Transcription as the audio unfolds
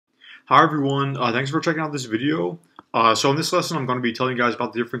Hi everyone, thanks for checking out this video. So in this lesson I'm going to be telling you guys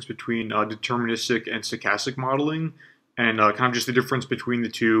about the difference between deterministic and stochastic modeling and kind of just the difference between the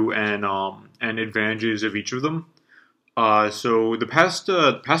two and advantages of each of them. So the past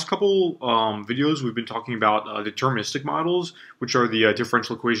couple videos we've been talking about deterministic models, which are the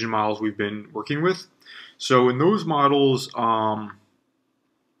differential equation models we've been working with. So in those models, so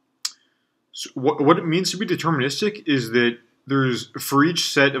what it means to be deterministic is that for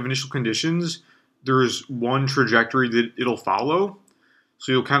each set of initial conditions, there's one trajectory that it'll follow.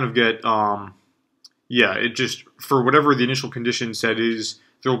 So you'll kind of get, for whatever the initial condition set is,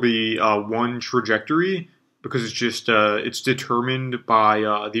 there'll be one trajectory because it's determined by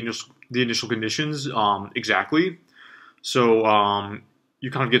the initial conditions exactly. So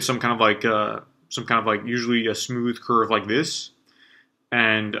you kind of get some kind of like usually a smooth curve like this.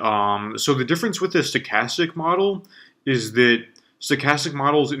 And so the difference with the stochastic model is that stochastic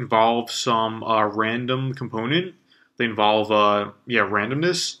models involve some random component. They involve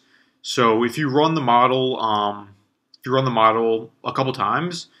randomness. So if you run the model, a couple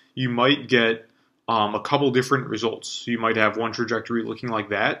times, you might get a couple different results. So you might have one trajectory looking like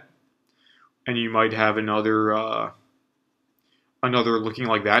that, and you might have another looking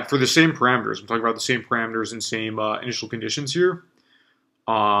like that for the same parameters. I'm talking about the same parameters and same initial conditions here.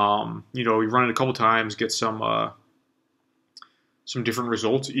 You run it a couple times, get some different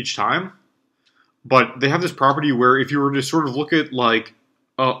results each time. But they have this property where if you were to sort of look at like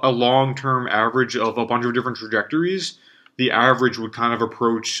a long-term average of a bunch of different trajectories, the average would kind of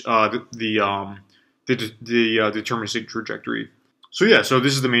approach the deterministic trajectory. So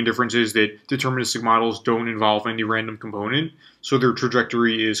this is the main difference, is that deterministic models don't involve any random component, so their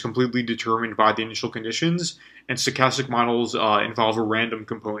trajectory is completely determined by the initial conditions, and stochastic models involve a random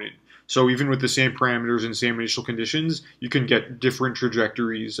component. So even with the same parameters and same initial conditions, you can get different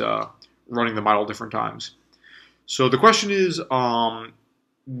trajectories running the model different times. So the question is,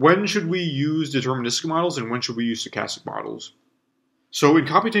 when should we use deterministic models and when should we use stochastic models? So in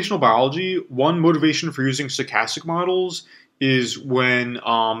computational biology, one motivation for using stochastic models is when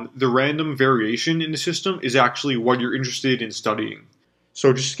the random variation in the system is actually what you're interested in studying.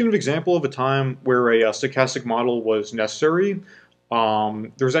 So just to give an example of a time where a stochastic model was necessary,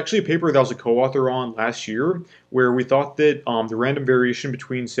 there was actually a paper that I was a co-author on last year where we thought that the random variation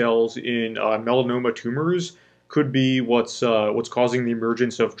between cells in melanoma tumors could be what's causing the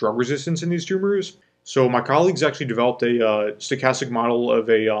emergence of drug resistance in these tumors. So my colleagues actually developed a stochastic model of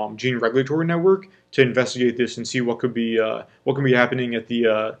a gene regulatory network to investigate this and see what can be happening at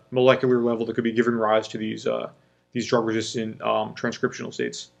the molecular level that could be giving rise to these drug-resistant transcriptional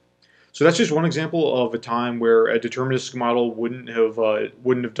states. So that's just one example of a time where a deterministic model wouldn't have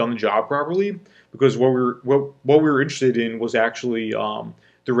done the job properly, because what we were interested in was actually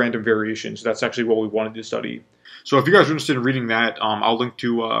the random variation. So that's actually what we wanted to study. So if you guys are interested in reading that, I'll link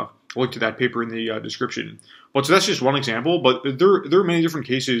to that paper in the description. But so that's just one example. But there are many different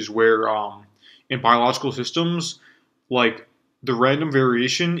cases where in biological systems, like the random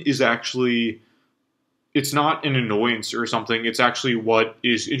variation is actually, it's not an annoyance or something. It's actually what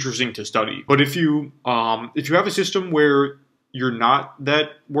is interesting to study. But if you have a system where you're not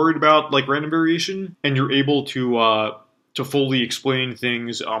that worried about like random variation and you're able to fully explain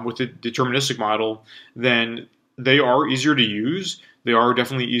things with a deterministic model, then they are easier to use. They are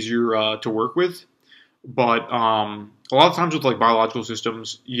definitely easier to work with. But a lot of times with like biological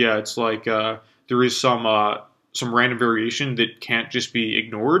systems, it's like there is some random variation that can't just be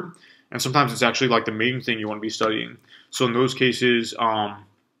ignored. And sometimes it's actually like the main thing you want to be studying. So in those cases,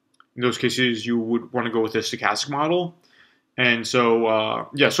 you would want to go with a stochastic model. And so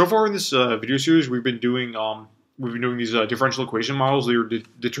so far in this video series, we've been doing these differential equation models that are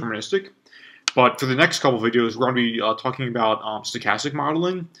deterministic. But for the next couple of videos, we're going to be talking about stochastic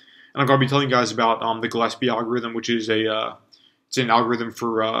modeling, and I'm going to be telling you guys about the Gillespie algorithm, which is it's an algorithm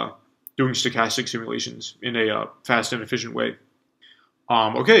for doing stochastic simulations in a fast and efficient way.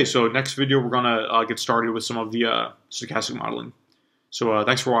 Okay, so next video we're gonna get started with some of the stochastic modeling. So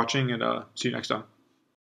thanks for watching, and see you next time.